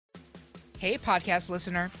Hey, podcast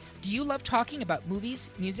listener. Do you love talking about movies,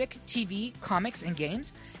 music, TV, comics, and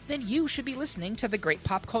games? Then you should be listening to The Great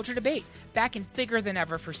Pop Culture Debate, back and bigger than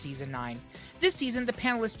ever for Season 9. This season, the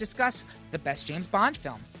panelists discuss the best James Bond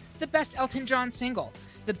film, the best Elton John single,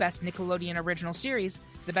 the best Nickelodeon original series,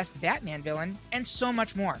 the best Batman villain, and so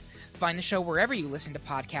much more. Find the show wherever you listen to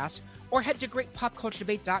podcasts, or head to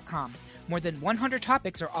greatpopculturedebate.com. More than 100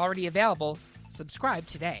 topics are already available. Subscribe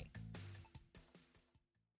today.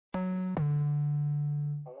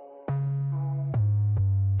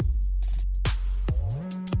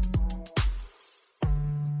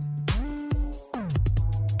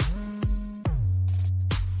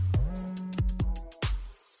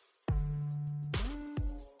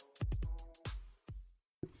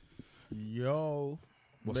 Yo,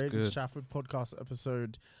 What's Ladies good? Trafford podcast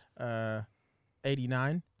episode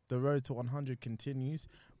 89. The road to 100 continues.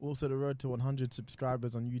 Also, the road to 100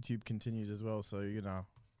 subscribers on YouTube continues as well. So, you know,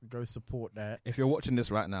 go support that. If you're watching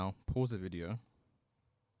this right now, pause the video.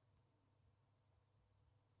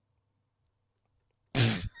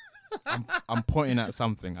 I'm pointing at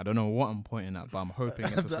something. I don't know what I'm pointing at, but I'm hoping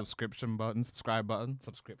it's a subscription button, subscribe button.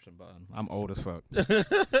 I'm old as fuck.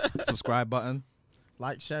 Subscribe button.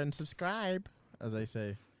 Like, share, and subscribe, as they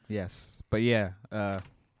say. Yes, but yeah.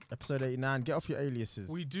 Episode 89. Get off your aliases.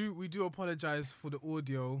 We do apologize for the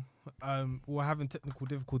audio. We're having technical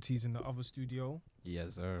difficulties in the other studio.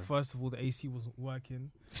 Yes, sir. First of all, the AC wasn't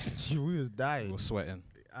working, we was dying. We're sweating.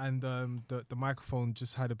 and the microphone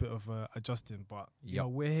just had a bit of adjusting. But you Yep. know,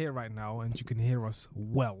 we're here right now, and you can hear us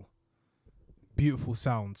well. Beautiful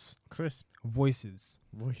sounds, Crisp voices.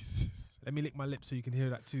 voices. Let me lick my lips so you can hear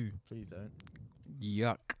that too. Please don't.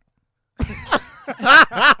 Yuck.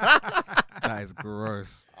 That is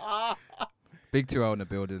gross. Big 2L in the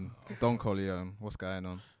building. Don Corleone. What's going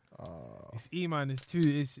on? It's E man. It's two.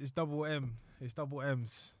 It's double M. It's double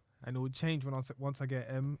M's, and it will change once I get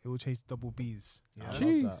M. It will change to double B's. Yeah. I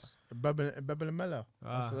Jeez. love that. Bubble and Mellow.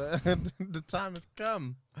 Ah. The time has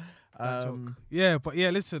come. That joke. Yeah, but yeah,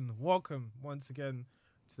 listen. Welcome once again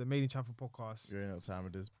to the Made in Chapel podcast, You know what time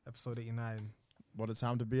it is. episode 89. What a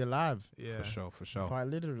time to be alive. Yeah, For sure. Quite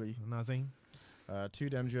literally. You know what I'm saying? Two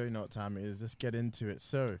Dems, you already know what time it is. Let's get into it.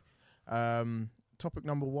 So, topic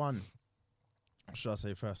number one. Or should I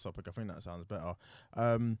say first topic? I think that sounds better.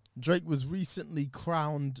 Drake was recently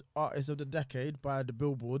crowned Artist of the Decade by the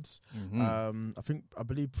Billboards. I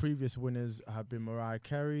believe previous winners have been Mariah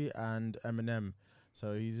Carey and Eminem.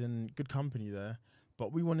 So he's in good company there.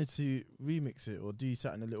 But we wanted to remix it or do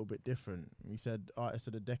something a little bit different. We said Artist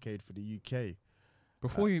of the Decade for the UK.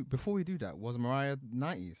 Before we do that, was Mariah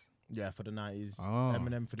 90s? Yeah, for the 90s. Oh.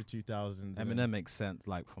 Eminem for the 2000s. Eminem makes sense,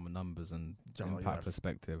 like from a numbers and Oh, impact yeah.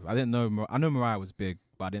 perspective. I didn't know. I know Mariah was big,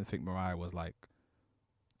 but I didn't think Mariah was like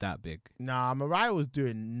that big. Nah, Mariah was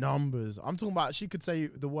doing numbers. I'm talking about she could say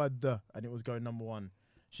the word "the" and it was going number one.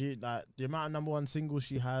 She like the amount of number one singles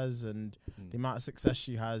she has and the amount of success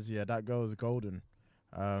she has. Yeah, that girl is golden.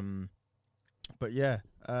 But yeah,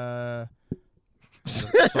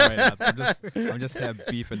 Sorry, lads. I'm just here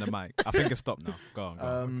beefing the mic. I think it's stopped now. Go on.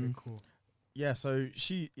 Okay, cool. yeah. So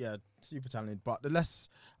super talented. But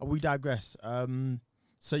we digress.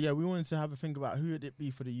 So yeah, we wanted to have a think about who would it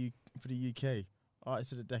be for the UK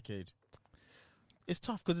Artist of the Decade. It's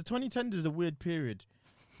tough because the 2010s is a weird period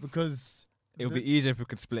because It would be easier if we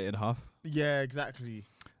could split it in half. yeah, exactly.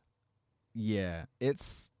 Yeah,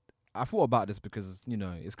 I thought about this because, you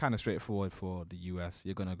know, it's kind of straightforward for the US.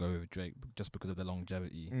 You're going to go with Drake just because of the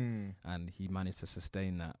longevity, and he managed to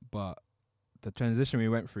sustain that. But the transition we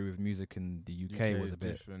went through with music in the UK was is a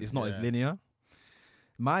bit, different, it's not yeah. as linear.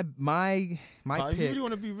 My But if you pick. really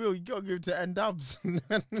want to be real, you gotta give it to N-Dubs.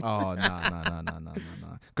 Oh, nah.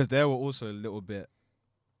 Because they were also a little bit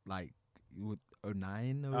like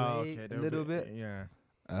 09, 08, they a were little bit. Yeah.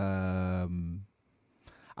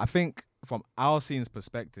 I think from our scene's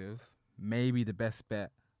perspective, maybe the best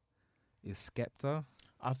bet is Skepta.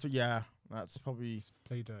 I think that's probably.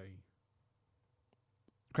 Play dirty.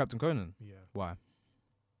 Captain Conan. Yeah. Why?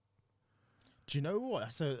 Do you know what?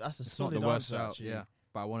 That's a It's not solid the worst answer out, actually. yeah.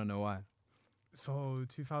 But I want to know why. So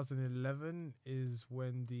 2011 is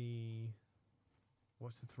when the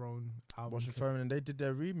Watch the Throne album. Watch the came- Throne, and they did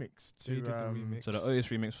their remix to. They did the remix. So the Otis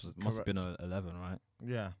remix must have been Correct. 11, right?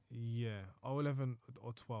 Yeah. Yeah, 11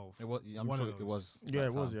 or 12. It was. I'm One sure of it those. was. Yeah, that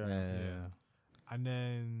it was, time. yeah. Yeah. And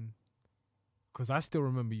then, because I still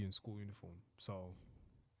remember you in school uniform, so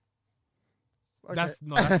Okay. that's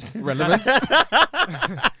Relevant.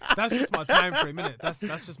 That's just my time frame, innit? That's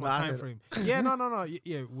just my Nah, I time hear frame. Yeah, no.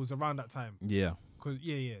 Yeah, it was around that time. Yeah. Cause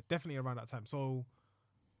definitely around that time. So,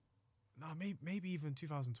 maybe even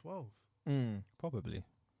 2012. Mm. Probably.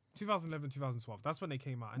 2011, 2012. That's when they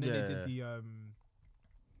came out, and then they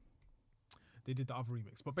did the other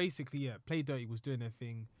remix. But basically, yeah, Play Dirty was doing their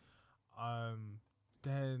thing.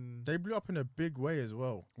 Then They blew up in a big way as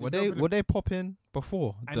well. Were they popping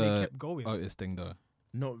before and they kept going. Otis thing though?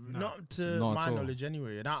 Not to Not my at all. knowledge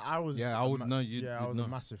anyway. And I was I would know you. I was a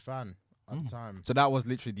massive fan at the time. So that was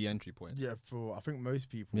literally the entry point. Yeah, for I think most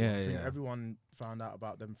people. Yeah, I think yeah. everyone found out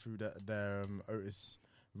about them through their Otis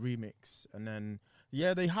remix, and then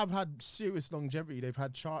they have had serious longevity. They've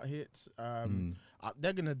had chart hits.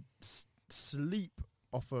 They're gonna sleep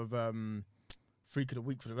off of Freak of the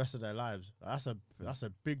Week for the rest of their lives. That's a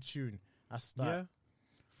big tune. That's that. Yeah,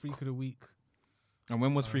 Freak of the Week. And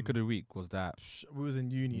when was Freak of the Week? Was that We was in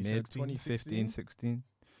uni, so mid 2016. 16?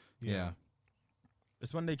 Yeah.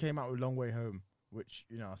 It's when they came out with Long Way Home, which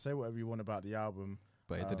say whatever you want about the album,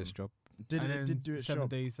 But it did its job. It did do its 7 job.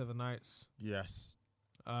 Days, 7 Nights. Yes.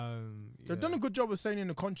 They've They've done a good job of staying in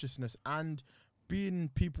the consciousness and being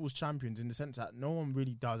people's champions in the sense that no one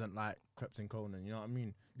really doesn't like Krypton Conan, you know what I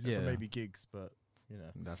mean? Except for maybe Giggs, but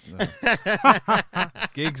That's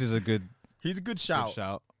Giggs is a good he's a good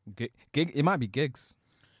shout. Gig, it might be Giggs.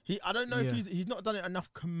 I don't know if he's not done it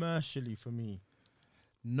enough commercially for me.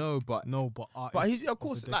 But he's of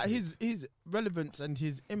course like his relevance and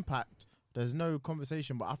his impact. There's no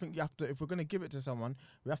conversation, but I think you have to. If we're gonna give it to someone,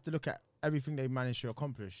 we have to look at everything they managed to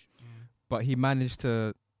accomplish. But he managed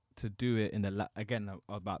to do it in the again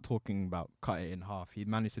about talking about cut it in half. He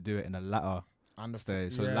managed to do it in the latter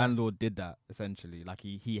stage. So Landlord did that essentially. Like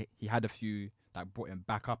he had a few that brought him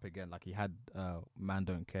back up again. Like he had Man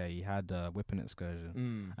Don't Care. He had Whipping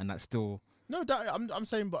Excursion, and that's still I'm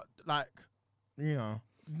saying, but like no,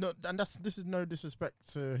 and this is no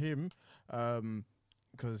disrespect to him.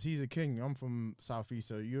 Because he's a king. I'm from Southeast,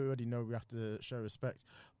 so you already know we have to show respect.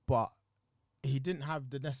 But he didn't have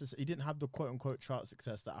the quote unquote chart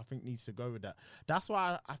success that I think needs to go with that. That's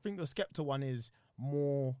why I think the Skepta one is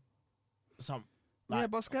more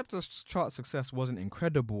but Skepta's chart success wasn't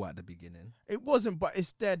incredible at the beginning. It wasn't, but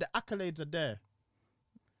it's there. The accolades are there.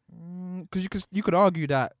 Because you could argue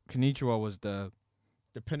that Konnichiwa was the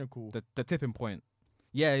pinnacle, the tipping point.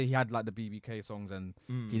 Yeah, he had like the BBK songs, and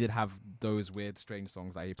he did have those weird, strange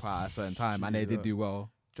songs that he put out at a certain time, and they did do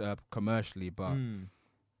well commercially. But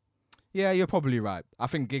yeah, you're probably right. I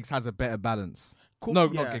think Giggs has a better balance.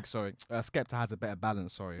 Not Giggs, sorry. Skepta has a better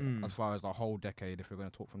balance, as far as the whole decade, if we're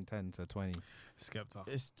going to talk from 10 to 20. Skepta.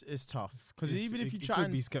 It's tough. Because even if you try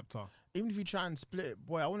and split it,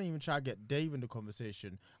 boy, I wouldn't even try to get Dave in the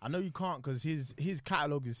conversation. I know you can't because his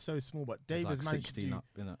catalogue is so small, but Dave has managed to do...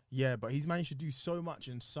 but he's managed to do so much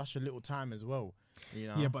in such a little time as well. You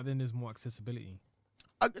know? Yeah, but then there's more accessibility.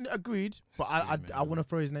 Agreed, but I want to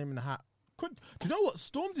throw his name in the hat. Do you know what?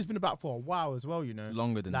 Stormzy's been about for a while as well,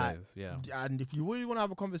 Longer than Dave, yeah. And if you really want to have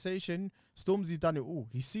a conversation, Stormzy's done it all.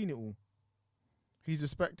 He's seen it all. He's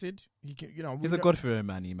respected. He can, He's a God-fearing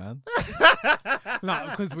man. No,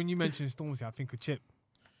 because when you mention Stormzy, I think of Chip.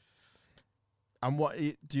 And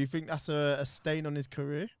do you think that's a stain on his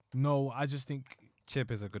career? No, I just think Chip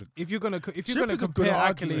is a good... If you're gonna compare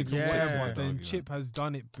accolades or whatever, then Chip has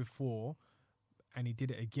done it before. And he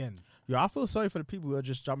did it again. Yeah, I feel sorry for the people who are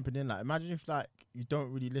just jumping in. Like, imagine if you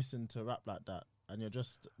don't really listen to rap like that, and you're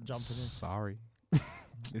just jumping in. Sorry,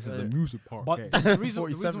 this is a music part. But the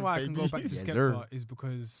reason why I can go back to Skepta is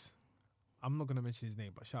because I'm not gonna mention his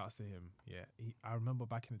name, but shout outs to him. Yeah, I remember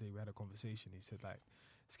back in the day we had a conversation. He said like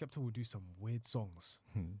Skepta would do some weird songs,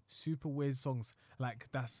 super weird songs, like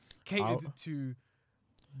that's catered to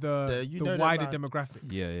the wider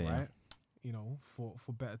demographic. Yeah. Right. For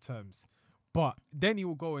better terms. But then he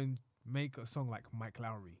will go and make a song like Mike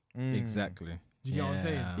Lowry. Exactly. Do you get what I'm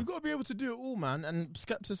saying? You got to be able to do it all, man. And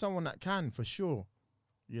Skepta's someone that can, for sure.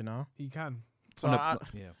 He can. So I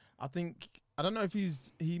think, I don't know if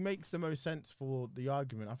he makes the most sense for the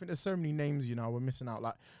argument. I think there's so many names, we're missing out.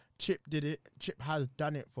 Like, Chip did it. Chip has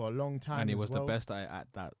done it for a long time. And he was the best at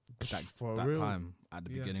that time, at the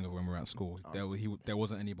beginning of when we were at school. There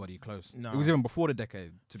wasn't anybody close. No. It was even before the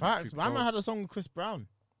decade. Facts. My man had a song with Chris Brown.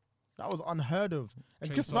 That was unheard of.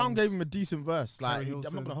 And Chris Brown gave him a decent verse. Like, I'm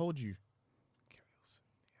not going to hold you.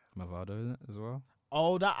 Mavado, isn't it, as well?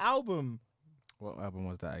 Oh, that album. What album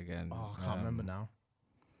was that again? Oh, I can't remember now.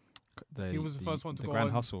 He was the first one to go Grand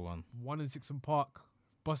on. Hustle one. 1 in 6 and Park.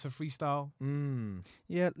 Buster Freestyle.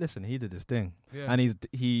 Yeah, listen, he did his thing. Yeah. And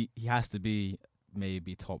he has to be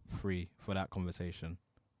maybe top 3 for that conversation.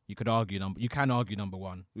 You can argue number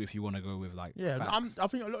 1 if you want to go with like. Yeah, facts. I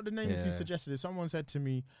think a lot of the names you suggested. If someone said to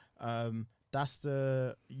me, "That's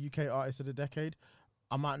the UK artist of the decade,"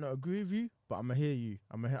 I might not agree with you, but I'm gonna hear you.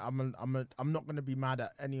 I'm not gonna be mad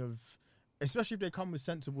at any of especially if they come with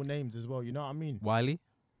sensible names as well. You know what I mean? Wiley.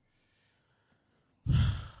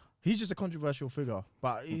 He's just a controversial figure,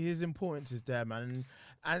 but his importance is there, man.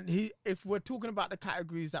 And he, if we're talking about the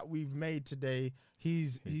categories that we've made today,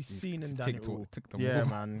 he's seen and done it all. Yeah,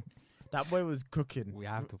 man. That boy was cooking. We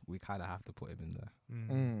kind of have to put him in there,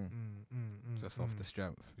 just off the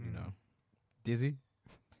strength, you know. Dizzy,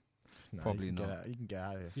 probably not. You can get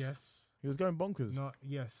out of here. Yes, he was going bonkers. Not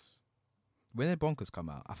yes. When did Bonkers come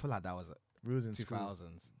out? I feel like that was we was in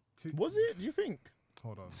 2000s. Was it? Do you think?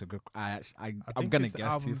 Hold on. It's a good. I'm gonna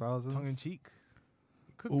guess 2000s. Tongue in cheek.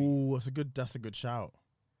 Oh, that's a good shout.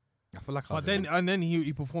 I feel like. But then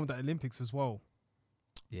he performed at Olympics as well.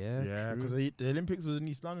 Yeah, because the Olympics was in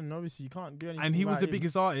East London. And obviously, you can't do anything. And he was the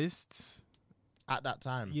biggest artist at that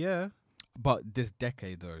time. Yeah. But this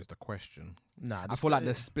decade, though, is the question. Nah, I feel like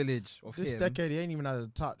the spillage of this decade, he ain't even had a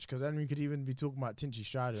touch. Because then we could even be talking about Tinchy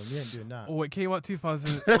Strider, and we ain't doing that. Oh, it came out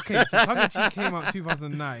 2000. Okay, so Tongue in Cheek came out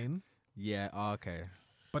 2009. Yeah. Okay.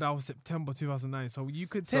 But that was September 2009. So you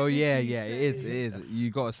could. So yeah, it is. You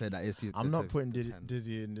gotta say that is. I'm not putting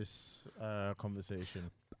Dizzy in this conversation.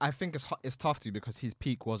 I think it's tough to because his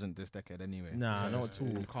peak wasn't this decade anyway. Nah, not at all.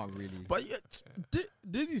 You can't really. But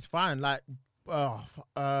Dizzy's fine. Like,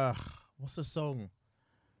 what's the song?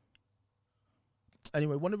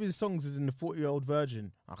 Anyway, one of his songs is in the 40-Year-Old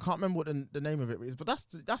Virgin. I can't remember what the name of it is, but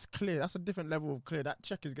that's clear. That's a different level of clear. That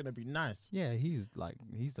check is gonna be nice. Yeah, he's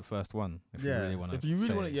the first one. If you really want to,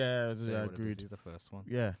 agreed. He's the first one.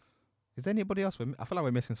 Yeah. Is there anybody else? I feel like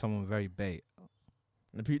we're missing someone very bait.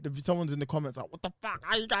 Someone's in the comments like, "What the fuck?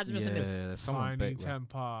 How are you guys missing this?" Yeah, someone bait.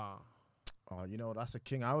 Temper. Oh, you know, that's a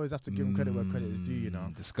king. I always have to give him credit where credit is due, you know.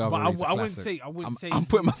 Discovery. But I wouldn't say. I'm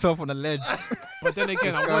putting myself on a ledge. But then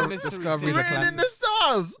again, I wouldn't necessarily say Written in the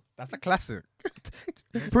stars. That's a classic.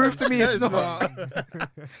 Prove to me it's not.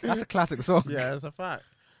 That's a classic song. Yeah, it's a fact.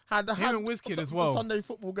 Him and Wizkid as well. Sunday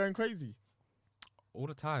football going crazy all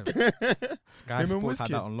the time. Sky Sports had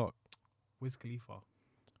that on lock. Wiz Khalifa.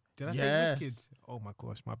 Did I say Wizkid? Oh my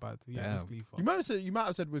gosh, my bad. Yeah, Wiz Khalifa. You might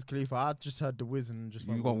have said Wiz Khalifa. I just heard the Wiz and just.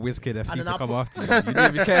 You want Wizkid FC to come after you. You need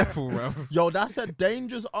to be careful, bro. Yo, that's a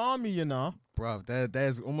dangerous army, you know. Bro,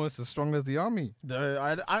 they're almost as strong as the army.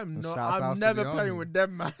 I'm never playing with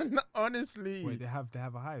them, man. Honestly. Wait, they have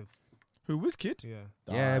a hive. Who, Wizkid? Yeah.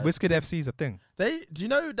 Yeah, Wizkid FC is a thing. Do you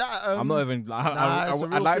know that? I'm not even.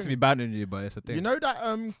 I'd like to be banning you, but it's a thing. You know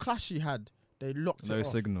that clash he had. They locked it off. No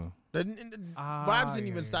signal. Vibes didn't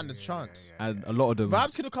even stand a chance. And a lot of them.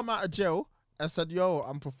 Vibes could have come out of jail and said, "Yo,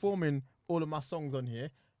 I'm performing all of my songs on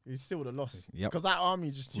here." He still would have lost. Because that army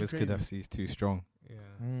is just too crazy. Wizkid FC is too strong.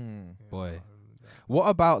 Yeah. Boy. What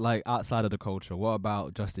about like outside of the culture? What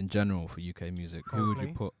about just in general for UK music? Who would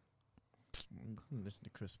you put? Listen to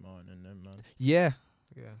Chris Martin and them, man. Yeah.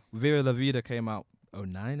 Yeah. Viva La Vida came out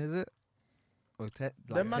 09, is it? Or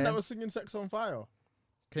them man that was singing Sex on Fire.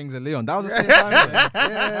 Kings of Leon. That was the same time.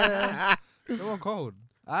 Yeah. They were cold.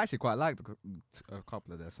 I actually quite liked a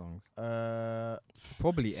couple of their songs.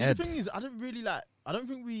 Probably Ed. The thing is, I don't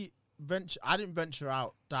think I didn't venture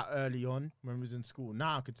out that early on when we was in school.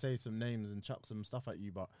 Now I could say some names and chuck some stuff at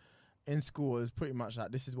you, but in school it was pretty much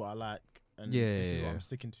like, this is what I like and this is what I'm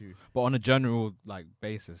sticking to. But on a general like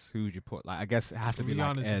basis, who would you put? Like, I guess it has to be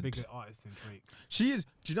like Ed. Rihanna's a bigger artist than Drake. She is.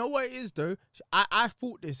 Do you know what it is though? I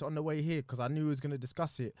thought this on the way here because I knew we was going to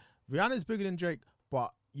discuss it. Rihanna's bigger than Drake,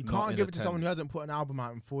 but you can't give it to someone who hasn't put an album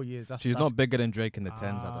out in 4 years. She's not bigger than Drake in the 10s,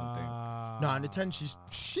 I don't think. No, in the 10s,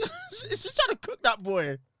 she's trying to cook that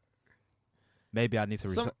boy. Maybe I need to.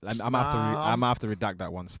 I'm gonna have to redact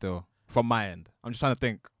that one still from my end. I'm just trying to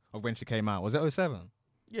think of when she came out. Was it 07?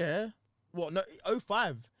 Yeah. What? No,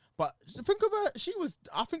 05. But think of her.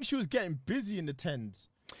 I think she was getting busy in the 10s.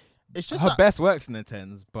 It's just her best works in the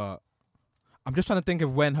 10s, but I'm just trying to think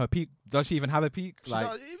of when her peak. Does she even have a peak? If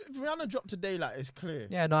Rihanna dropped today, like, it's clear.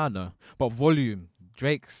 Yeah, no, I know. But volume.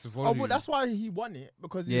 Drake's volume. Oh, but that's why he won it,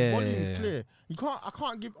 because his volume is clear. I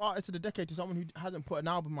can't give Artist of the Decade to someone who hasn't put an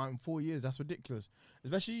album out in 4 years. That's ridiculous.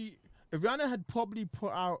 Especially if Rihanna had probably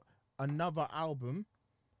put out another album,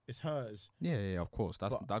 it's hers. Yeah, of course.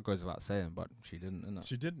 That goes without saying, but she didn't, innit?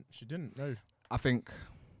 She didn't, no. I think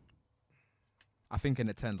in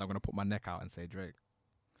the 10s, I'm going to put my neck out and say Drake.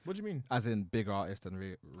 What do you mean? As in bigger artist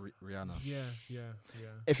than Rihanna. Yeah.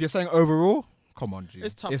 If you're saying overall, come on, G.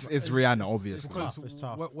 It's tough. It's Rihanna, obviously. It's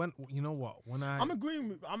tough. When you know what? When I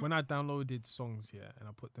downloaded songs here and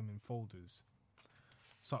I put them in folders.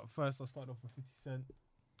 So first I started off with 50 Cent.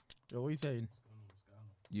 Yo, what are you saying?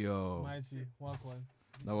 Yo. One.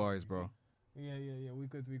 No worries, bro. Yeah. We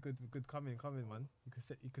good. Come in, man. You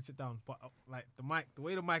can sit down. But like the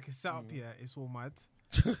way the mic is set up here, it's all mad.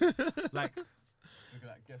 Like Look at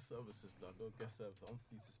that guest services, blood. No guest service. I want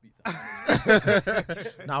to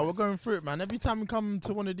speak to. Nah, we're going through it, man. Every time we come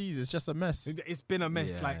to one of these, it's just a mess. It's been a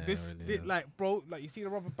mess. Yeah, Like this, it really is. like bro, like you see the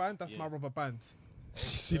rubber band. That's my rubber band. You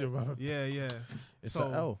see the rubber? Yeah, yeah. It's So-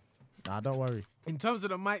 an L. Nah, don't worry. In terms of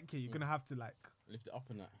the mic here, you're gonna have to like Lift it up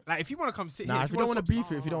and that. if you want to come sit Nah, here. if you don't want to swap-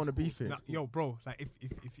 beef it, if you don't want to beef it. Nah, yo, bro, like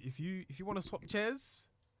if you want to swap chairs.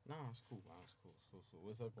 Nah, it's cool, man. It's cool.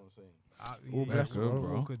 What's everyone saying? All blessed, good, bro.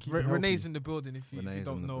 bro. Good. Keep it Renee's healthy. in the building. If you Renee's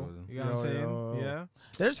don't in the know, building. you know what I'm saying? Yo. Yeah.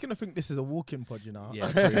 They're just gonna think this is a walk-in pod, you know.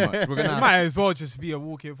 Yeah, pretty much. We're It gonna might as well just be a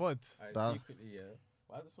walk-in pod. That- Secretly, yeah.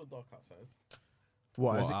 Why is it so dark outside?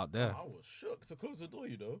 What is what it? out there. I was shook to close the door,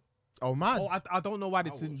 you know. Oh man, Oh, I don't know why they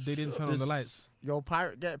I was didn't turn on This- the lights. Yo,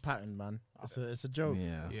 pirate, get it patterned, man. It's a joke.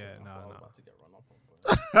 Yeah. Yeah, I nah, thought I was nah. about to get run up on,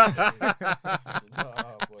 boy.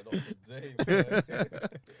 Nah, boy, not today, boy.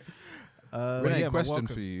 Renee, yeah, man, question welcome.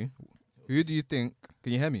 for you. Who do you think?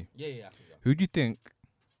 Can you hear me? Yeah, I think Who do you think?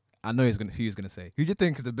 I know who he's gonna say. Who do you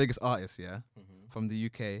think is the biggest artist? Yeah, Mm-hmm. from the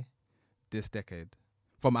UK this decade,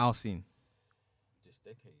 from our scene, This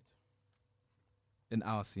decade. in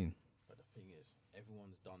our scene. But the thing is,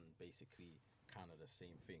 everyone's done basically kind of the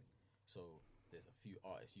same thing. So there's a few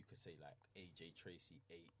artists you could say like AJ Tracy,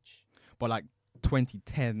 H. But like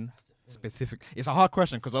 2010 That's the thing. specific. It's a hard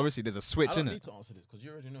question because obviously there's a I switch don't in need it. to answer this because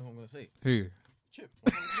you already know who I'm gonna say. Who? Chip.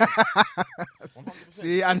 100%. 100%.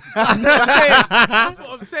 See, and That's what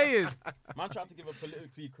I'm saying. Man tried to give a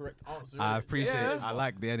politically correct answer. I innit? appreciate Yeah. it. I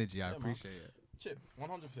like the energy. I Yeah, man. appreciate it. Chip.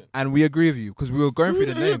 100%. And we agree with you because we were going through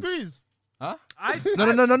the Who names. agrees? Huh?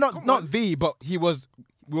 No, No, come not on. V, but he was.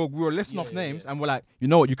 We were listing Yeah, off yeah, names, yeah. and we're like, you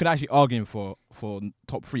know what? You could actually argue him for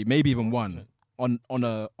top three, maybe even 100%. one on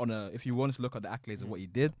a. If you want to look at the accolades of what he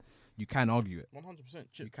did, you can argue it. 100%. You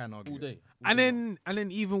Chip. can argue All it. day. And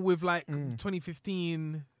then even with like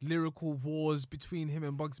 2015 lyrical wars between him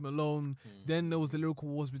and Bugs Malone, then there was the lyrical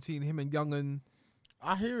wars between him and Young'un.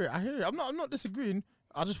 I hear it. I'm not disagreeing.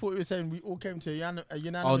 I just thought you were saying we all came to a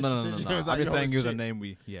unanimous Oh no! decision. It was I'm like, just yo, saying he was a shit. name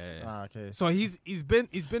we. Yeah. Ah, okay. So he's been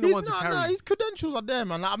the one to carry. His credentials are there,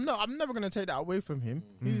 man. Like, I'm never gonna take that away from him.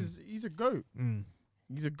 He's a goat. Mm.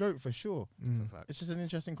 He's a goat for sure. It's a fact. It's just an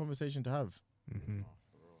interesting conversation to have. Mm-hmm.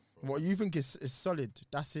 What you think is solid?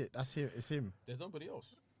 That's it. That's it. It's him. There's nobody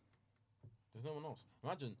else. There's no one else.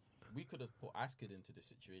 Imagine we could have put Asked into this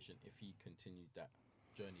situation if he continued that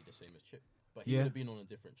journey the same as Chip. But he Yeah. would have been on a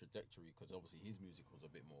different trajectory because obviously his music was a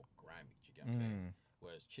bit more grimy. Do you get what I'm saying?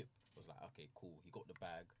 Whereas Chip was like, okay, cool, he got the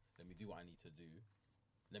bag. Let me do what I need to do.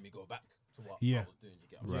 Let me go back to what Yeah. I was doing. Do you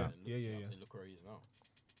get what I'm Right. saying? And Yeah, look, do you yeah, know what I'm yeah. saying? Look where he is now.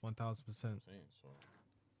 1000%. I'm saying, so.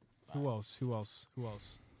 Who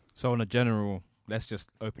else? So on a general, let's just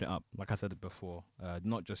open it up. Like I said it before,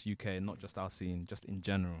 not just UK, not just our scene, just in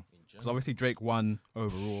general. In Because general, obviously Drake won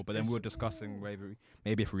overall, but then we were discussing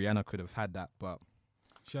maybe if Rihanna could have had that, but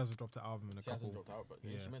She hasn't dropped an album in a she hasn't couple. dropped out, but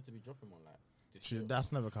Yeah. she's meant to be dropping one like this year.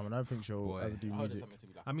 That's never coming. I don't think she'll Boy. ever do I heard it's music. meant to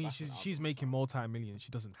be like I mean, a backing she's album or making something. multi-million.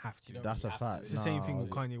 She doesn't have She to. don't That's a really have to fact. do It's the it. same thing No. with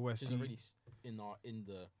Kanye West. She's He- already in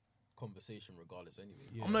the conversation regardless anyway.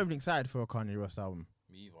 Yeah. I'm not even excited for a Kanye West album.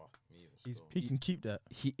 Me either. He's Still. He can keep that.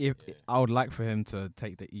 if Yeah. I would like for him to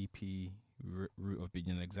take the EP route of being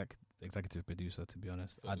an executive producer. To be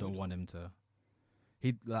honest, For I don't who want him to.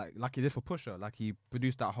 He like he did for Pusha, like he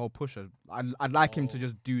produced that whole Pusha. I'd like him to Oh.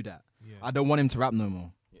 just do that. Yeah. I don't want him to rap no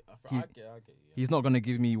more. Yeah, I He's- get you. Yeah. He's not gonna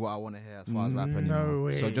give me what I want to hear as far as rap No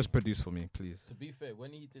anymore. So way. just produce for me, please. To be fair,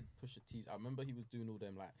 when he did Pusha T's, I remember he was doing all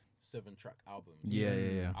them like 7-track albums.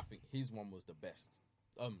 Yeah. I think his one was the best.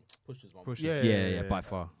 Pusha's one. Pusha, was Yeah, yeah, by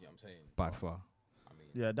far, You know what I'm saying? by But, far. I mean,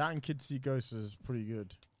 Yeah, that and Kids See Ghosts was pretty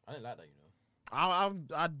good. I didn't like that, you know.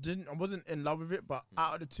 I wasn't in love with it, but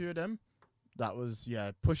out of the two of them, that was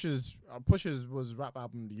Pusha's was rap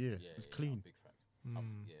album of the year. Yeah, It's yeah, clean. big facts.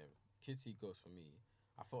 Mm. Yeah, Kids See Ghosts for me.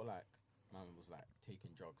 I felt like man was like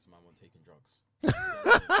taking drugs. Man wasn't taking drugs.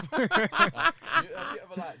 Have you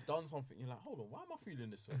ever like done something? You're like, hold on, why am I feeling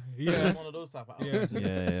this way? Yeah. It's one of those type of Yeah. albums. Yeah. You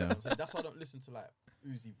know what I'm saying? That's why I don't listen to like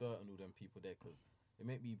Uzi Vert and all them people there because it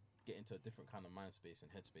made me get into a different kind of mind space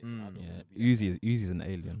and headspace. And I don't Yeah, wanna be like Uzi's an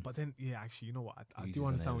alien. But then, actually, you know what? I He's do an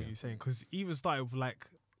understand what alien. you're saying because even started with like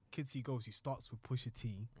Kids See Ghosts. He starts with Pusha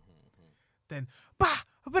T, then ba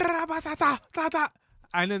ba ba da da da da,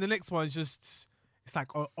 and then the next one is just it's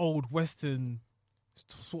like an old Western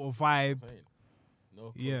sort of vibe. that.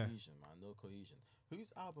 No Yeah. cohesion, man. No cohesion.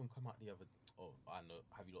 Whose album come out the other? Oh, I know.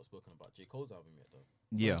 Have you not spoken about J Cole's album yet, though?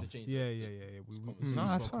 Yeah. To change Yeah. We No,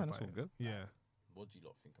 that's spoke fine. about That's all it. good. Yeah, What do you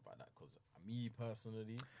lot think about that? Because me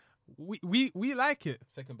personally, we like it.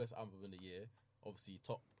 second best album in the year. Obviously,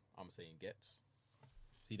 top. I'm saying Gets.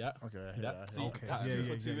 See that? Okay, I See hear that? that. See, Okay, that's yeah, 2 for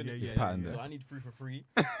yeah, 2, yeah, innit? He's yeah, patterned So it. I need 3 for 3.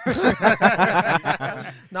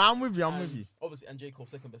 No, I'm with you. I'm with you. Obviously, and J.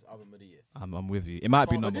 Cole's second best album of the year. I'm with you. It might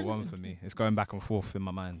be Oh, number didn't- 1 for me. It's going back and forth in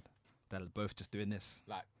my mind. They're both just doing this.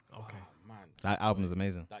 Like, Okay. man. That album's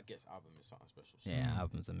amazing. That Gets album is something special. Still. Yeah,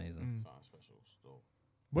 album's amazing. Something special still.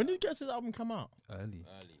 When did Get His album come out? Early.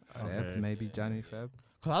 Early. Feb, maybe Yeah, January, yeah. Feb.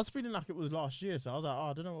 Because I was feeling like it was last year, so I was like,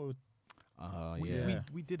 I don't know. Yeah.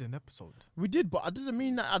 We did an episode. We did, but it doesn't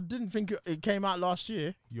mean that I didn't think it came out last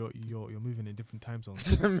year. You're moving in different time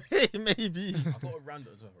zones. Maybe. I got a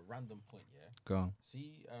random point, yeah. Go on.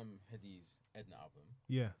 See Hedy's Edna album.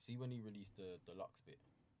 Yeah. See when he released the deluxe bit.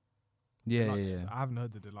 Yeah, Deluxe. yeah, yeah. I haven't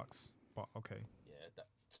heard the deluxe, but okay. Yeah, that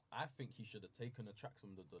I think he should have taken the tracks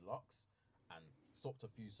from the deluxe and swapped a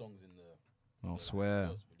few songs in the I'll swear.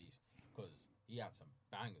 first release, because he had some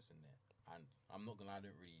bangers in there. And I'm not gonna lie, I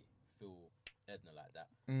didn't really feel Edna like that.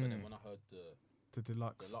 But then when I heard the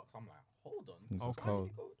deluxe. I'm like, hold on, This is why cold.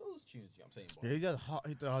 did he go with those tunes? You know what I'm saying? Yeah, he does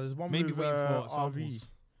hard. There's one Maybe with waiting for RV, samples.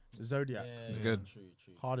 Zodiac. Yeah, It's good. True.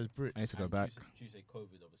 Hard as bricks. I need to go And back. Tuesday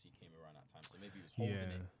COVID obviously came around that time, so maybe he was holding Yeah.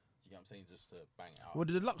 it. You know what I'm saying? Just to bang it out. Well,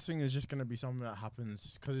 the deluxe thing is just going to be something that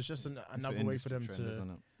happens because it's just another way for them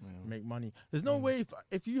to make money. There's no way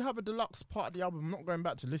if you have a deluxe part of the album, I'm not going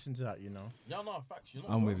back to listen to that, you know. No, facts. You're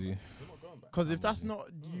not I'm going with you. back. You're not going back. Because if that's not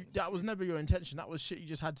you, that was never your intention. That was shit you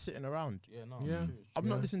just had sitting around. Yeah, no. Yeah. True, I've true.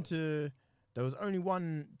 not listened to. There was only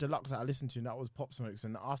one deluxe that I listened to, and that was Pop Smoke's.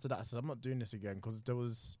 And after that, I said I'm not doing this again because there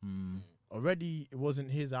was already it wasn't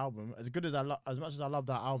his album. As good as as much as I love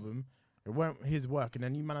that album, it weren't his work. And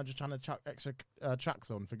then you man are just trying to chuck extra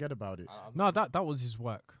tracks on. Forget about it. No, that was his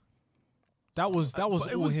work. That was but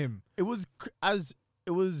it all was- him. It was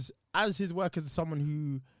as his work as someone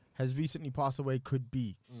who has recently passed away could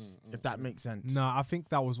be, if that makes sense. Nah, I think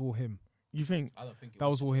that was all him. You think? I don't think That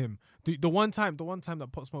was all him. The one time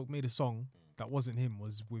that Pop Smoke made a song that wasn't him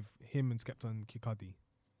was with him and Skepta and Kid Cudi.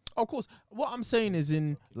 Of course. What I'm saying is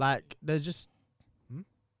they're just. What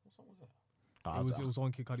song was that? It was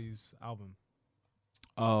on Kid Cudi's album.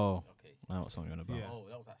 Oh, Okay. I know what song you're on about. Yeah. Oh,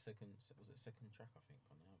 that was that second. Was it second track? I think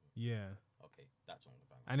on the album. Yeah, Okay, that song was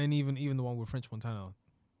bang. and then even the one with French Montana,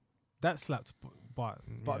 that slapped. But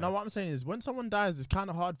But yeah. no, what I'm saying is, when someone dies, it's kind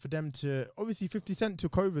of hard for them to. Obviously, 50 Cent to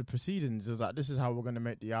COVID proceedings. It was like, this is how we're going to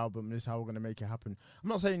make the album. This is how we're going to make it happen. I'm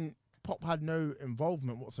not saying Pop had no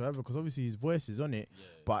involvement whatsoever, because obviously his voice is on it. Yeah.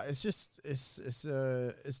 But it's just it's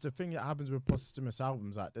the thing that happens with posthumous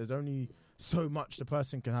albums. Like, there's only so much the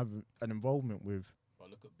person can have an involvement with. But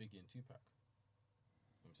look at Biggie and Tupac.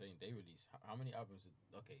 I'm saying they released how many albums?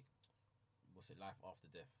 Okay, what's it? Life After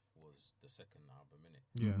Death was the second album, innit?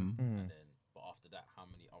 Yeah. Mhm. And then, but after that, how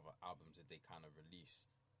many other albums did they kind of release?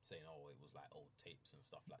 Saying, oh, it was like old tapes and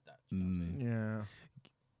stuff like that. Do you know what I'm saying? Yeah.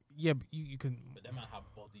 Yeah, but you can. But them man have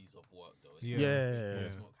bodies of work though. Yeah. Yeah.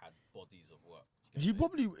 Smoke had bodies of work. Do you He get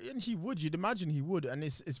what I'm saying? probably, and he would. You'd imagine he would, and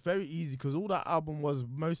it's very easy because all that album was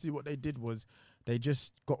mostly what they did was they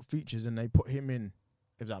just got features and they put him in,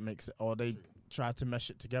 if that makes it, or they tried to mesh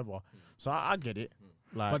it together. So I get it.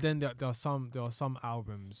 Like, But then there are some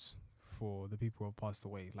albums for the people who have passed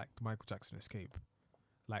away, like the Michael Jackson Escape.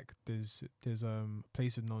 Like there's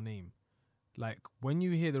Place with No Name. Like when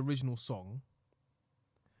you hear the original song,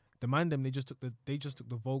 the man them they just took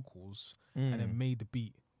the vocals and then made the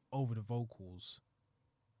beat over the vocals,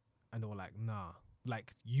 and they were like, nah.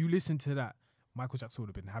 Like you listen to that, Michael Jackson would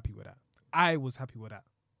have been happy with that. I was happy with that.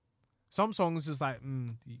 Some songs is like,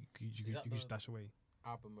 you that could just the- dash away.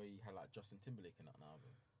 Album where you had like Justin Timberlake in that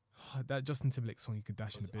album. That Justin Timberlake song you could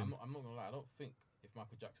dash in the bin. I'm not gonna lie. I don't think if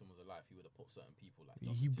Michael Jackson was alive, he would have put certain people like He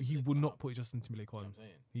Justin Timberlake would on not that put Justin Timberlake album. on. You know what I'm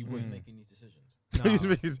saying He Who's wouldn't. making these decisions.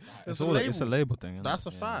 It's a label thing. Isn't That's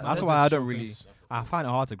it? a fact. That's There's why a I don't show really. face. I find it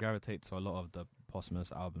hard to gravitate to a lot of the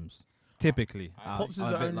posthumous albums. Typically, Pops is I'm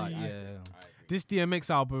a the bit only- like, I yeah. agree. This DMX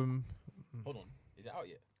album Hold on, is it out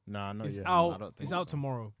yet? Nah, not is yet. I out. don't think It's so. out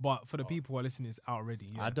tomorrow, but for the people who are listening, it's out already.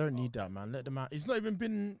 Yeah. I don't need that, man. Let them out. It's not even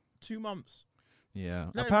been 2 months. Yeah.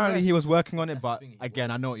 Let him Apparently he was rest. working on it, That's the but thing, he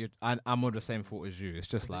again, I was. know what you're. I'm on the same thought as you. It's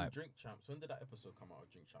just Was it like Drink Champs. When did that episode come out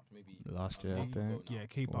of Drink Champs? Maybe last a year, I month ago think. now. Yeah,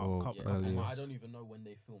 keep Oh, out. Yeah, earlier. but I don't even know when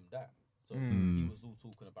they filmed that. So Mm. he was all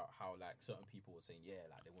talking about how like certain people were saying, yeah,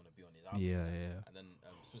 like they want to be on his album. Yeah, yeah. And then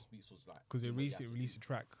Swiss Beats was like, Because they "Do what you released have to released do." a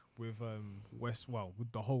track with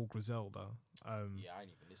with the whole Griselda. Yeah, I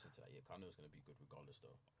didn't even listen to that yet. 'Cause I know it's gonna be good regardless,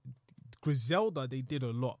 though. Griselda they did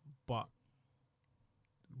a lot, but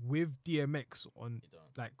with DMX on, You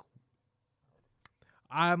don't. like,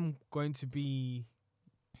 I'm going to be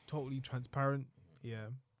totally transparent. Yeah,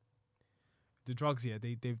 the drugs. Yeah,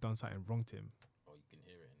 they've done something wrong to him. Oh, you can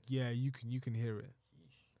hear it. Yeah, you can hear it.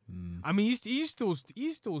 Yeesh. I mean, he's still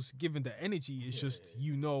giving the energy. It's just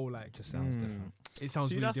like It just sounds different. it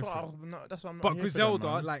sounds really different. That's what I'm not. But here for Griselda,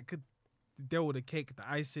 them, man. like, could deal with the cake, the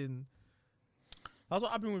icing. That's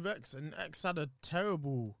what happened with X, and X had a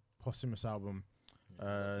terrible posthumous album.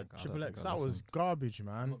 Triple X, that was garbage, I'm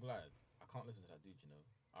man. not glad. I can't listen to that dude,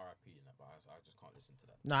 R.I.P. and that, but I just can't listen to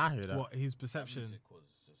that. Nah, I hear that. What his That perception? music was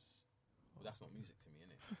just. Well, that's not music to me,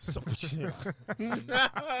 innit? So,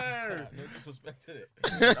 No disrespect to it.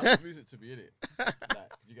 That's not music to me, innit?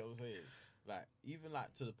 Like, you get what I'm saying? Like, even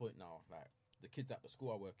like to the point now, like the kids at the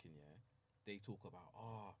school I work in, they talk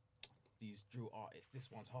about these drill artists. This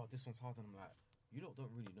one's hard, and I'm like, you don't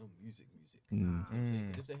really know music. You know what I'm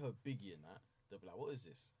saying? 'Cause if they heard Biggie and that, they'll be like, what is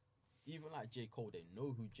this? Even like J. Cole, they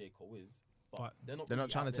know who J. Cole is, but they're not really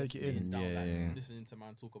trying out to there take it sitting in. down, Yeah. listening to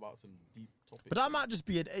man talk about some deep topics. but that might just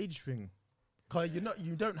be an age thing, cause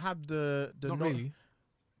you don't have the Not really.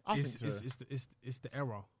 I It's think so. it's the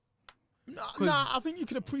era. Nah, I think you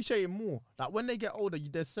can appreciate it more. Like when they get older,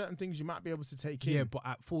 there's certain things you might be able to take in. Yeah, but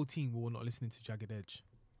at 14, we were not listening to Jagged Edge.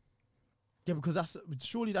 Yeah, because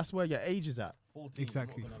that's where your age is at. 14,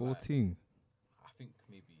 Exactly. I'm not gonna lie. 14. I think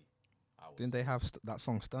maybe I was. Didn't they have that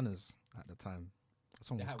song Stunners at the time? That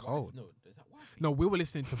song They was had cold. No, is that wifey? No, we were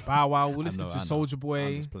listening to Bow Wow. We were listening know, to I know. Soldier I'm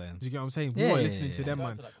Boy. just playing. Do you get what I'm saying? We Yeah, weren't yeah, listening to yeah. them, Going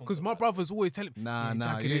man. to that Because concert, my like- brothers always telling me, Nah,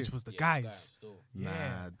 Jagged you- Edge was the guys. Still. Yeah.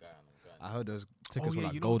 I'm going. I heard those Oh tickets were yeah,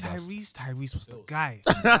 like you know gold dust. Tyrese was the Bills. guy.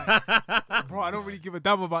 Like, bro, I don't really give a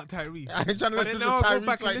damn about Tyrese. I ain't trying to But listen then to now I go Tyrese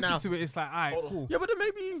back and right listen now. to it. It's like, alright, Hold on. cool. Yeah, but then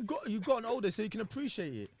maybe you've gotten older, so you can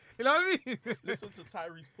appreciate it. You know what I mean? Listen to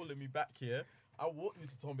Tyrese pulling me back here. I want you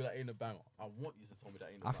to tell me that ain't a banger. I want you to tell me that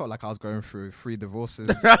ain't a I banger. felt like I was going through 3 divorces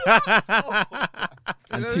You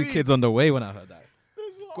and know what 2 I mean? kids on the way when I heard that.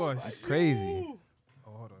 That's what I was Gosh, like, crazy. yo.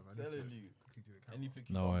 Oh, hold on. I'm telling you. Anything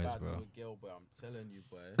you No come worries, back bro. to a girl, boy, I'm telling you,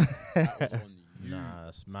 boy. That was on you. Nah,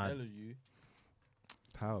 that's mad. Telling you.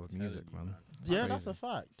 Power of telling music, you, man. Yeah, that's a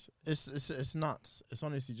fact. It's nuts. It's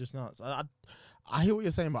honestly just nuts. I hear what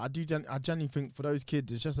you're saying, but I genuinely think for those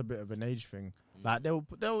kids, it's just a bit of an age thing. Like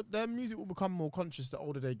their music will become more conscious the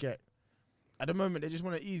older they get. At the moment, they just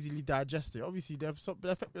want to easily digest it. Obviously, their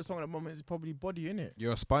favorite song at the moment is probably Body, innit?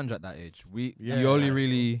 You're a sponge at that age. Yeah. You only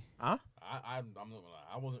really. Huh? I'm not gonna lie.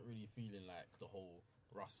 I wasn't really feeling like the whole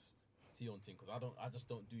Russ Tion thing because I just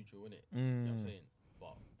don't do drill in it. You know what I'm saying?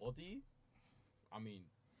 But Body, I mean,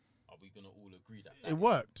 are we gonna all agree that It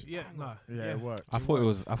worked. Yeah, nah. Yeah, it worked. I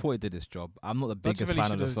thought it did its job. I'm not the biggest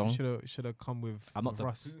fan of the song. Should have come with, I'm not with the-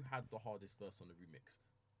 Russ. Who had the hardest verse on the remix?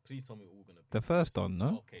 Please tell me we're all gonna. The first one,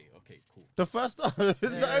 no? Okay, cool. The first time, it's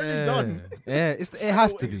the only done. Yeah, it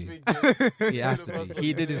has to Always be. been good. It has The to first be.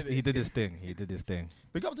 He one, did his thing. He did his thing.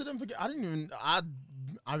 Big up to them for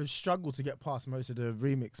I struggled to get past most of the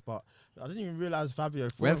remix, but I didn't even realize Fabio.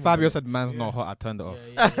 When Foreign Fabio was said "man's Yeah. not hot," I turned it off.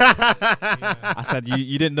 Yeah. I said,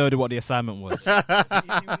 "You didn't know what the assignment was." He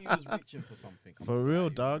was reaching for something. For real, He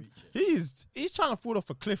was dog. reaching. He's trying to fall off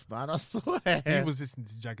a cliff, man. I swear. He was listening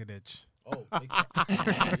to Jagged Edge. Oh, big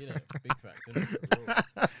facts. You know, big facts.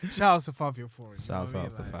 innit? Shout out to Fabio for it. Shouts out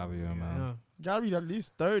to Fabio, man. Gotta be at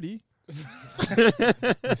least 30.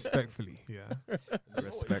 Respectfully, yeah. You know what, he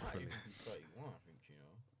Respectfully. might even be 31, I think, you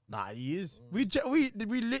know. Nah, he is.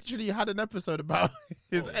 We literally had an episode about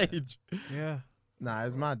his Oh, yeah. age. Yeah, Nah,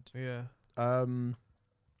 it's mad. yeah.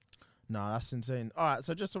 Nah, that's insane. All right,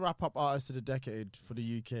 so just to wrap up artists of the decade for the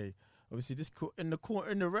UK. Obviously, in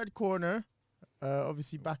the red corner,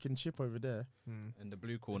 obviously back in Chip over there. In the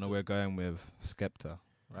blue corner, we're going with Skepta,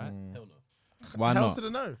 right? Hell no. Why Hell not? to the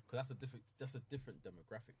no. Because that's a different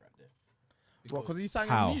demographic right there. What? Because he sang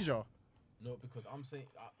How? Amnesia. No, because I'm saying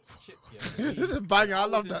Chip. This is a banger. I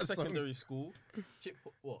love was in that song. secondary school. Chip.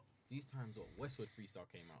 What? These times, what? Westward Freestyle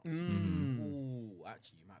came out. Ooh,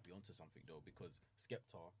 actually, you might be onto something though, because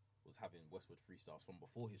Skepta was having Westward Freestyles from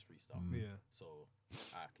before his freestyle. Yeah. So,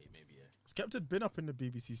 okay, maybe yeah. Skepta had been up in the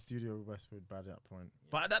BBC studio with Westwood by that point.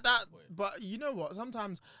 Yeah. But you know what?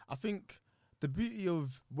 Sometimes I think the beauty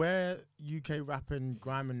of where UK rap and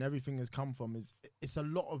grime and everything has come from is it's a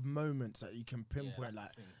lot of moments that you can pinpoint. that's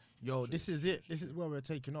Like, the thing. yo, True, this is true, it. This true, is where we're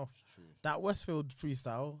taking off. True. That Westfield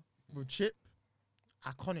freestyle with Chip,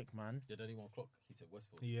 iconic, man. Did anyone clock? He said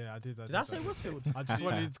Westfield. Yeah, I did. Did I say Westfield? I just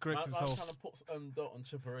wanted to correct I was himself. trying to put dot on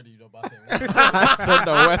Chip already, you know, by saying Said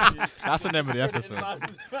the West. That's the name of the Spread it in episode.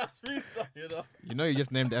 man's freestyle, you know. You know, you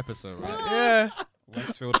just named the episode, right? Yeah.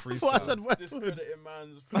 Westfield freestyle. I said Westfield. Discrediting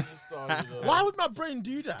man's freestyle. You know? Why would my brain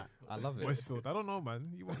do that? I love it. Westfield. I don't know, man.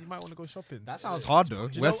 You might want to go shopping. That sounds hard though.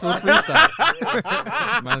 Westfield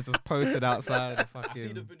freestyle. Man's just posted outside. The I see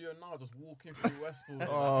the fucking. video now, just walking through Westfield.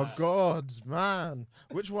 Oh God, man.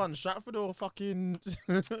 Which one, Stratford or fucking?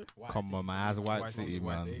 Come on, man. That's White White City, City, man.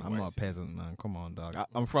 White City, I'm White not a City. peasant, man. Come on, dog.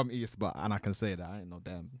 I'm from East, but and I can say that I ain't no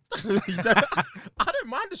damn. I don't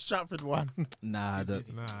mind the Stratford one. Nah,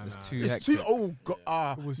 busy. it's too It's hectic. too. Oh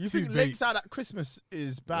God. It was You too think big. Lakeside at Christmas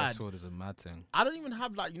is bad? Westfield is a mad thing. I don't even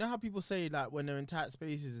have like, you know how people say like when they're in tight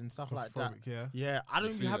spaces and stuff like that. Yeah. Yeah, I don't You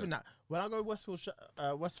even be see having that. When I go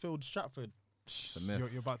Westfield, Stratford. It's a myth.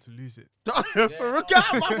 You're about to lose it. For real, get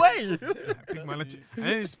out of my way. Big man, and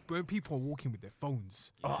then it's when people are walking with their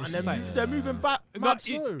phones. Oh, and It's then just like- they're moving back. No, mad it's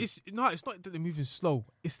slow. it's not that they're moving slow.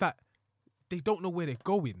 It's that they don't know where they're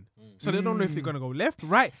going. So they don't know if they're gonna go left,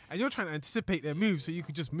 right, and you're trying to anticipate their move so you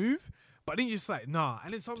could just move. But then you're just like, nah.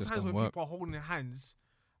 And then sometimes don't when work. people are holding their hands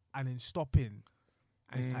and then stopping,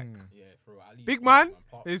 and it's like, Yeah, for real. At least big park, man,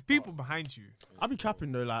 park, there's park. people behind you. I'll be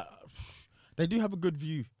capping though, like they do have a good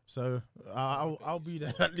view, so I'll be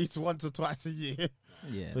there at least once or twice a year.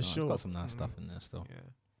 Yeah, For It's sure. got some nice stuff in there still.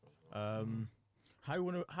 Yeah. How do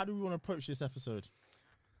we want to approach this episode?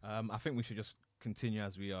 I think we should just continue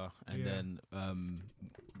as we are, and Yeah. then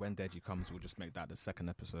when Deji comes, we'll just make that the second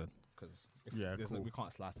episode. Because Cool. we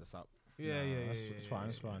can't slice this up. Yeah, yeah, That's- yeah. it's fine.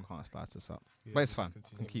 It's fine. We can't slice this up. Yeah, But it's we'll fine.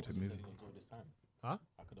 just We can keep it continue. moving. All this time. Huh?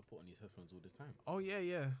 I could have put on these headphones all this time. Oh yeah,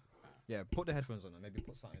 yeah. Yeah, put the headphones on and maybe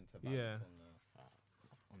put something to balance Yeah.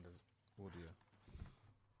 on the audio.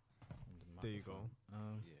 on the There you go.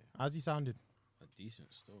 microphone. Yeah, How's he sounded? a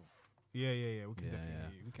decent still. Yeah, yeah, yeah. We can Yeah,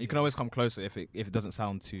 definitely. yeah. We You can always come closer if it doesn't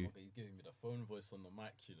sound too. Okay, he's giving me the phone voice on the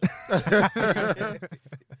mic, you know.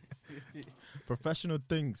 Professional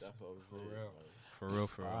things. That's what I'm saying. real. For real,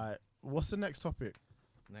 for real. All right. What's the next topic?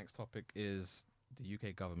 Next topic is the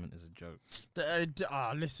UK government is a joke.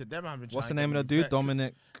 Listen, them man been What's the trying name to of get the me dude? vexed.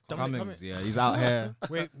 Dominic Dominic Cummings. Cummings. Yeah, he's out here.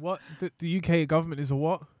 Wait, what? The UK government is a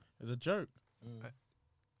what? It's a joke.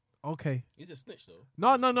 Okay. He's a snitch though. No.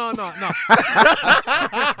 I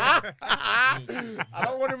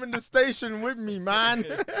don't want him in the station with me, man.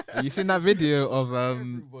 You seen that video of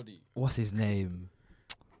Everybody. what's his name?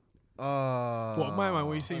 What, my man?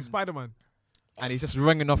 What you saying, Spider-Man? And he's just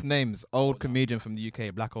ringing off names. Old Oh, no. comedian from the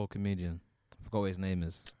UK, black old comedian. I forgot what his name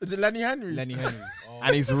is. Is it Lenny Henry? Lenny Henry. Oh,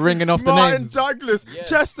 And he's ringing off the Martin names. Douglas, Yeah.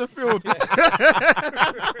 Chesterfield. it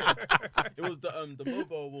was the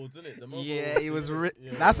mobile awards, isn't it? The mobile Yeah, awards, he was. innit?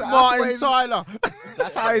 Yeah. That's Martin Tyler.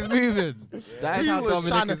 That's how he's moving. That is He how was Dominic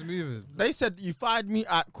trying to- is moving. They said you fired me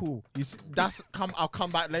at cool. I'll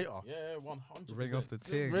come back later. Yeah, 100%. Ring off the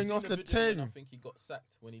ting. Ring You off seen the video when ting. I think he got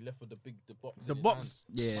sacked when he left with the box. The in his box.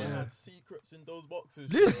 hand. Yeah. Man had secrets in those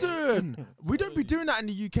boxes. Listen, we don't be doing that in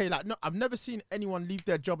the UK. Like, no, I've never seen anyone leave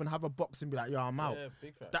their job and have a box and be like, "Yo, I'm out." Yeah,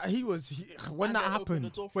 big fact. That when And that they opened the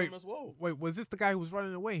happened. door for Wait. him as well. Wait, was this the guy who was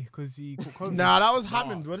running away because he caught COVID? Nah, that was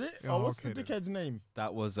Hammond, was it? Oh, Oh, what's okay the then. dickhead's name?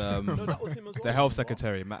 That was No, that was him as well. the health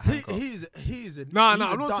secretary, Matt He, Hancock. he's a No, he's no, a I'm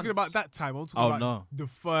not talking dunce. about that time. I'm talking Oh, about no. the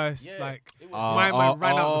first, Yeah, like, it was my man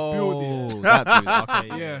ran out the building. That dude. Okay,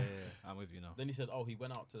 yeah, Yeah. yeah, yeah. I'm with you now. Then he said, "Oh, he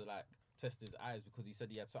went out to like test his eyes because he said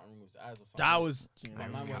he had something wrong with his eyes or something." That was. My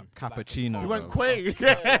man went to, like, Cappuccino, He bro. went Quay.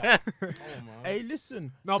 Yeah. Oh, man. Hey,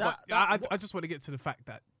 listen. No, that- but that- I just want to get to the fact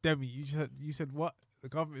that Demi, you said what? The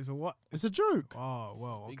government is a what? It's a joke. Oh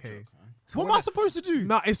well, Big okay. joke, man. So what when am I I- supposed to do?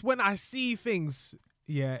 No, it's when I see things,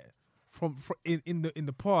 yeah, from in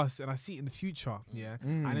the past, and I see it in the future, yeah,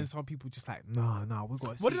 and then some people just like, nah, we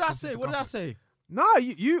got. What did I say? What did I say? Nah,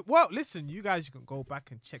 you well, listen, you guys, you can go back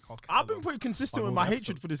and check our. I've been catalog. pretty consistent on with all my the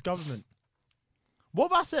hatred episodes. for this government.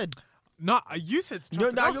 What have I said? Nah, you said to trust No,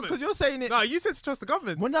 the government. because you're saying it. No, you said to trust the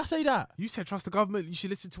government. When did I say that? You said trust the government. You should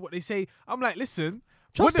listen to what they say. I'm like, listen,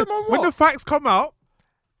 Trust when them on when what? the facts come out,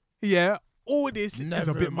 yeah, all this is a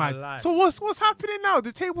Never bit in my mad. life. So what's happening now?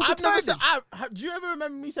 The tables are I've never turning. said. Do you ever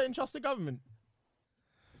remember me saying trust the government?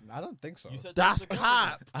 I don't think so. You said That's the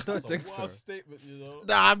government. cap. I don't That's a think so. wild statement, you know.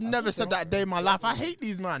 Nah, I've never said that a day in my life. I hate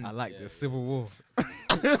these man. I like Yeah, this yeah. civil war.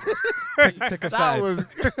 Pick a That side. was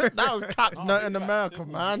that was cap Oh, nut in big fact, America,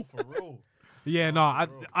 civil man. war, For real. Yeah, no,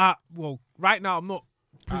 well, right now I'm not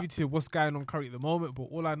privy to what's going on currently at the moment, but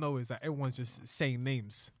all I know is that everyone's just saying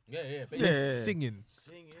names, Yeah, Yeah. They're singing.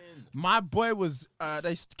 Singing. My boy was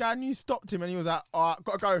Scanu stopped him and he was like, "Oh,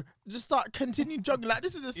 gotta go." Just start continue juggling like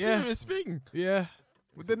this is a Yeah. serious thing. Yeah,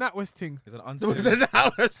 with the NatWest thing, It's an It was unserious, an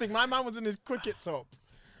hour thing. My man was in his cricket top.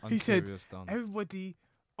 He said, unserious done. everybody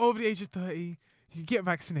over the age of 30, you can get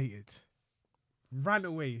vaccinated. Ran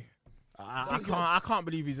away. I can't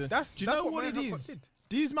believe he's a. That's Do you that's know what Ryan it Hancock is? did.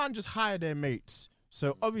 These man just hire their mates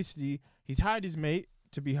So obviously he's hired his mate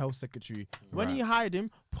to be health secretary. When he hired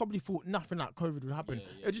him, probably thought nothing like COVID would happen.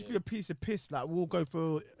 It'd just be a piece of piss. Like we'll go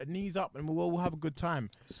for a knees up and we'll have a good time.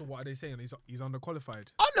 So what are they saying? He's underqualified.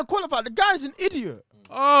 Underqualified. The guy's an idiot.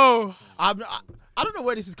 Oh, I don't know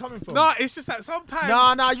where this is coming from. no, it's just that sometimes.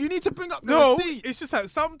 Nah. You need to bring up the No, receipt. it's just that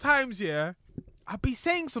sometimes, yeah, I'll be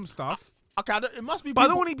saying some stuff, Okay, it must be. but I people-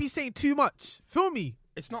 don't want to be saying too much. Feel me?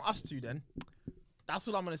 It's not us two then. That's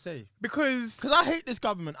all I'm gonna say. Because I hate this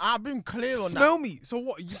government. I've been clear on smell me. So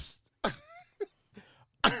what?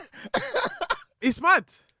 It's mad.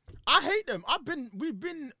 I hate them. We've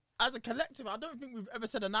been as a collective. I don't think we've ever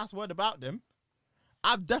said a nice word about them.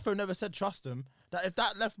 I've definitely never said trust them. That if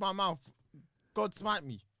that left my mouth, God smite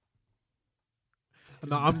me.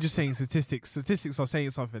 No, I'm just saying statistics. Statistics are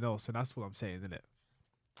saying something else, and that's what I'm saying, isn't it?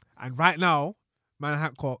 And right now, Man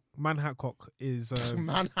Hancock is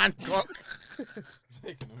Man Hancock.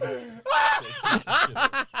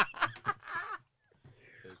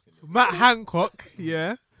 Matt Hancock,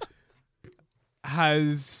 yeah,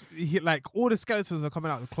 like all the skeletons are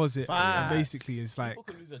coming out of the closet. And basically, it's like People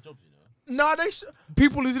can lose their jobs, you know. No,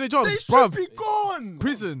 people losing their jobs, they should bruv. be gone.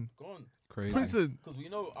 Prison, Gone. Crazy. prison. Because we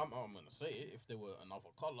know, I'm gonna say it. If there were another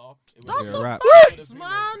color, it would That's be a a wrap. fact,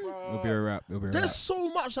 man. It'll be a wrap. It'll be a There's wrap. so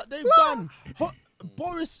much that they've done.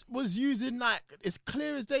 Boris was using like it's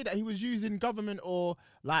clear as day that he was using government or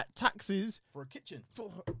like taxes for a kitchen.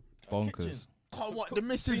 for. Bonkers. Kitchen. Can't what the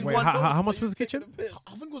missus Wait, wanted. how much was the kitchen?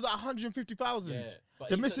 I think it was like 150,000. Yeah, but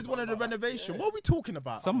The he missus said wanted a something about that, renovation. yeah. What are we talking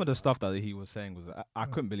about? Some of the stuff that he was saying was I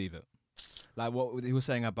couldn't believe it. Like what he was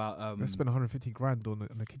saying about Let's spend 150 grand on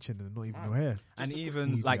the kitchen and not even know hair. and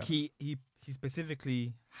even like he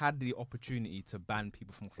specifically had the opportunity to ban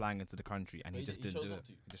people from flying into the country, and But he just chose didn't do not it.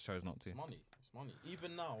 to. He just chose not to. It's money. It's money.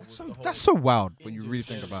 Even now, with So the whole that's so wild when you Indian really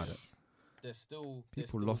think shit, about it. There's still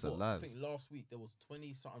People lost their lives. I think last week there was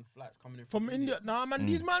 20-something flights coming in From India. Nah, man,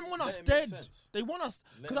 these man want Let us it make dead. sense. They want us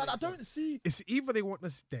because Let it I make don't sense. see. It's either they want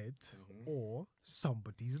us dead or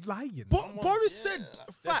somebody's lying. Boris said,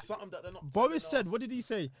 there's fact. something that they're not Boris telling said, us. what did he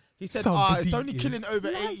say? He said, Somebody it's only is killing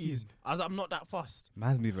over lying. 80s. I was like, I'm not that fussed.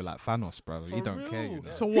 Man's moving like Thanos, bro. He For don't care. real. You know?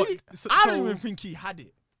 So what? I don't even think he had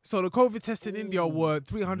it. So the COVID tests in India were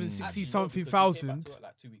 360 Actually, no, something because he came back thousand. to it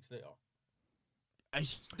like 2 weeks later.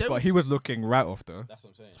 But he was looking right off though. That's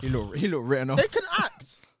what I'm saying. He looked written off. They can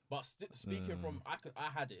act. But speaking from, I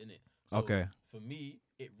had it in it. So Okay. For me,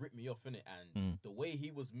 it ripped me off in it, and the way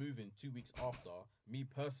he was moving 2 weeks after, me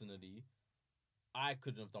personally, I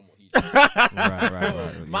couldn't have done what he did.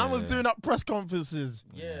 right. Man Yeah, was yeah. doing up press conferences.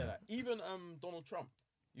 Yeah, like, even Donald Trump,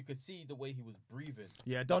 you could see the way he was breathing.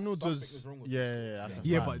 Yeah, Donald Something was. was wrong with Yeah, him. yeah, that's a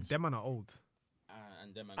Yeah, fact. but them man are old.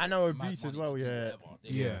 And them, I know get mad obese as money well, to do yeah. whatever. They Yeah,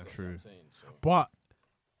 got, you know what true. I'm saying? So, But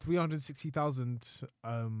 360,000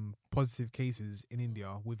 positive cases in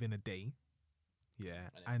India within a day. Yeah,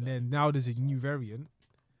 and then now there's a new variant,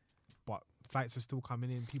 but flights are still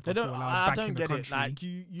coming in. People They are don't. still allowed I back don't in the get country. it. Like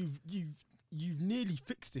you've nearly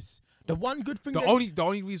fixed this. The one good thing. The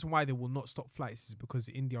only reason why they will not stop flights is because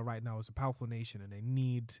India right now is a powerful nation and they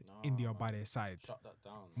need India by their side. shut that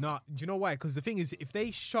down. No, do you know why? Because the thing is, if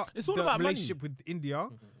they shut It's all the about money. relationship with India,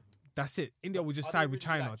 that's it. India will just Are side they with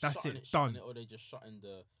really, China. like, That's shutting it. shutting Done. or they just shutting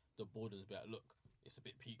the borders? Be like, look, it's a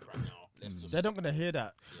bit peak right now. Let's just. They're not gonna hear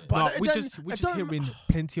that. Yeah. But But we're then- just I don't- hearing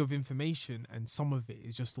plenty of information, and some of it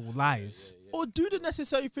is just all lies. Or do the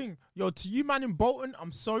necessary thing. Yo, to you, man in Bolton,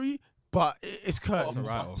 I'm sorry, but it's curtains. It's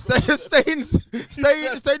a write-off.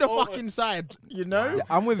 Stay the fuck inside. You know. Yeah,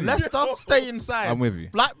 I'm with you. Leicester, stay inside. I'm with you.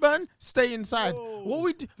 Blackburn, stay inside. What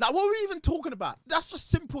we like? What are we even talking about? That's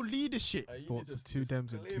just simple leadership. You Thoughts need of to two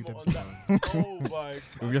Dems and two disclaimer Dems on that. Oh my We've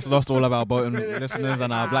God. just lost all of our Bolton listeners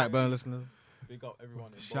and our Blackburn listeners. Big up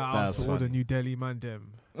everyone. Shout involved. out That's to all the funny. New Delhi man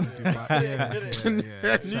them.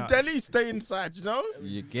 New Delhi, stay inside. You know.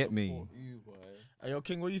 You get me. Support you, boy. Hey, yo,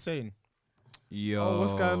 King, what are you saying? Yo, Oh,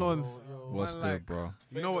 what's going on? What's Man, good, like- bro?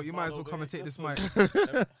 You know what? You might as well Famous come man and take over this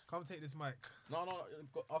here. mic. Come take this mic. No,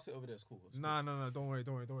 I'll sit over there. It's cool. It's cool. No. Don't worry.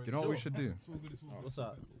 Do you know what we should do? It's all good. It's all good. What's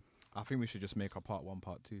up? I think we should just make a part 1,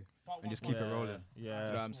 part 2, and just keep it rolling. You know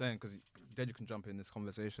what Yeah. I'm saying? Because then you can jump in this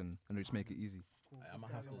conversation and we just make it easy. I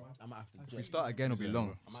might have to. If we start again, it'll be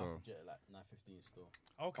long. I might So. have to jet at like 9:15 still.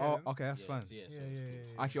 Okay. Oh, then. okay, that's Yeah, fine. so yeah, so Yeah, it's yeah, good.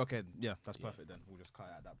 yeah. Actually, okay, yeah, that's Yeah. perfect then. We'll just cut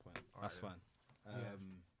it at that point. That's Alright fine. Yeah.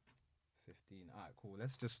 15. Alright, cool.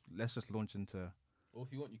 Let's just launch into. Or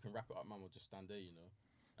if you want, you can wrap it up, man. We'll just stand there, you know.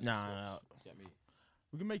 and Nah, just nah. watch. Get me.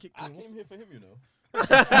 We can make it I clean. came here for him, you know.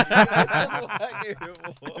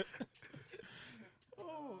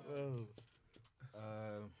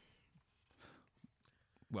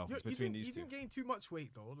 Well, You it's between these two. didn't gain too much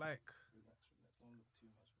weight though. Like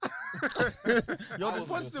Your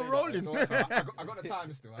default's still rolling. I got the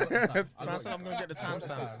time still. Man said I'm gonna get the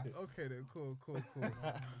timestamp. Okay, then cool.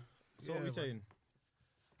 So what are we saying?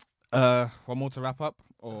 One more to wrap up,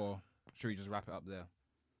 or should we just wrap it up there?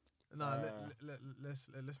 No,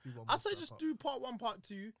 let's do one. I'd say just do part 1, part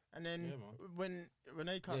 2, and then when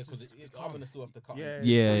Renee cuts, because it's coming still have to cut. Yeah.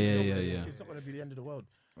 It's not gonna be the end of the world.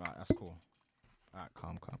 Right, that's cool. Alright,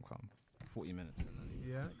 calm. 40 minutes. And then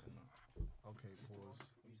Yeah. Okay, pause.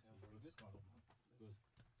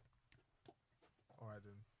 Alright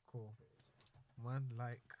then, cool. Man,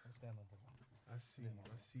 like, What's going on, brother? I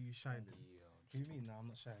see you shining. What do you mean? No, I'm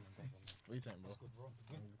not shining, brother. What are you saying, bro? Good, bro.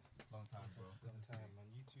 Good. long time, bro. Long time, man.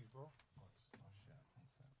 You too, bro.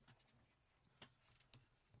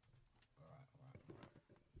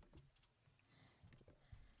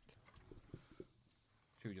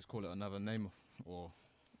 Should we just call it another name, or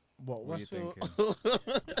What what are you Westfield?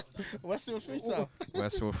 thinking? Westfield freestyle.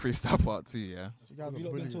 Westfield Freestyle Part 2, yeah? You guys Have you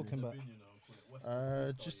are lot been brilliant. talking about?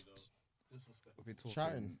 Just We're talking,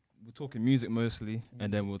 chatting. We're talking music mostly,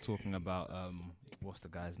 and then we're talking about what's the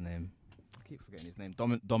guy's name? I keep forgetting his name.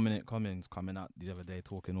 Dominic Cummings coming out the other day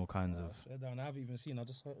talking all kinds of. Swear down, I haven't even seen. I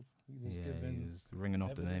just heard he was Yeah, giving. he was ringing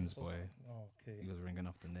off the names, evidence or boy. something. Oh, okay. He was ringing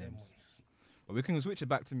off the Them names. ones. But we can switch it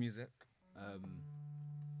back to music.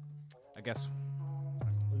 I guess